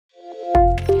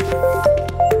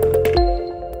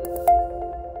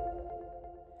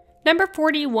Number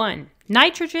 41,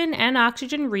 nitrogen and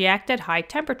oxygen react at high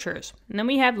temperatures. And then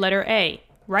we have letter A.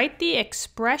 Write the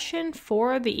expression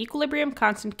for the equilibrium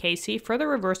constant Kc for the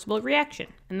reversible reaction.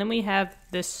 And then we have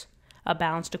this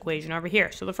balanced equation over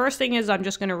here. So the first thing is I'm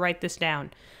just going to write this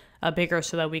down bigger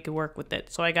so that we can work with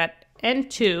it. So I got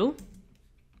N2,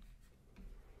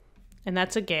 and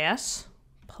that's a gas,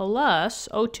 plus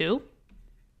O2. So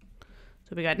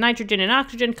we got nitrogen and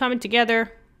oxygen coming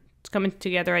together. It's coming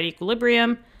together at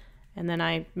equilibrium. And then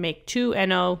I make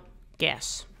 2NO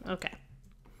gas. Okay.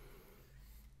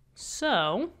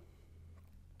 So,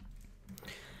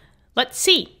 let's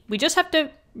see. We just have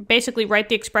to basically write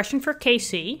the expression for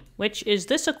Kc, which is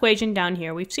this equation down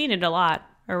here. We've seen it a lot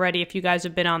already if you guys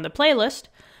have been on the playlist.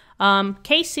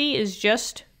 Kc is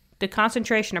just the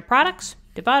concentration of products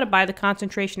divided by the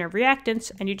concentration of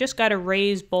reactants, and you just got to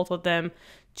raise both of them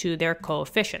to their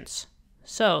coefficients.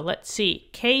 So, let's see.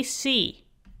 Kc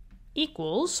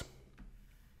equals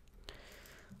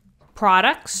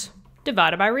products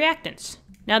divided by reactants.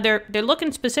 Now they're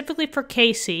looking specifically for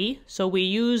Kc, so we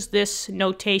use this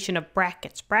notation of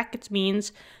brackets. Brackets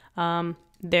means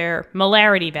their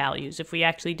molarity values if we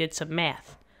actually did some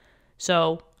math.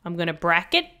 So I'm going to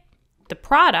bracket, the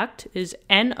product is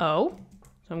NO,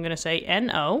 so I'm going to say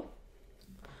NO,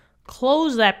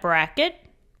 close that bracket,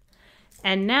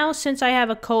 and now since I have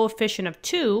a coefficient of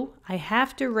 2, I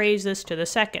have to raise this to the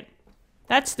second.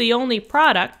 That's the only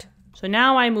product. So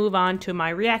now I move on to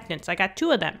my reactants. I got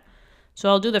 2 of them. So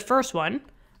I'll do the first one.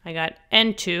 I got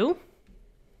N2,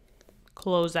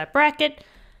 close that bracket,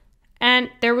 and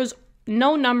there was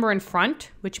no number in front,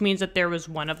 which means that there was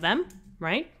 1 of them,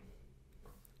 right?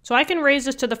 So I can raise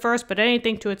this to the first, but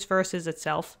anything to its first is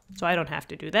itself, so I don't have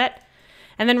to do that.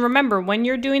 And then remember, when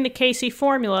you're doing the Kc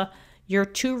formula, your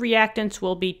 2 reactants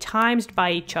will be times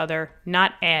by each other,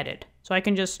 not added. So I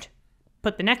can just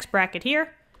put the next bracket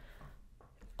here,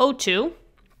 O2,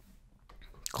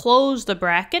 close the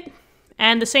bracket,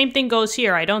 and the same thing goes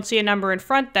here. I don't see a number in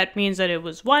front. That means that it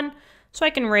was 1, so I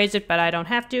can raise it, but I don't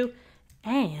have to.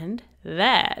 And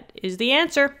that is the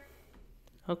answer.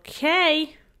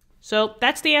 Okay, so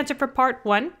that's the answer for part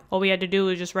 1. All we had to do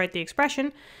was just write the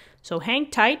expression. So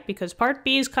hang tight because part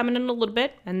B is coming in a little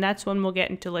bit, and that's when we'll get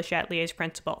into Le Chatelier's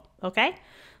principle. Okay,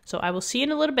 so I will see you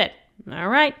in a little bit. All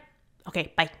right,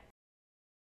 okay, bye.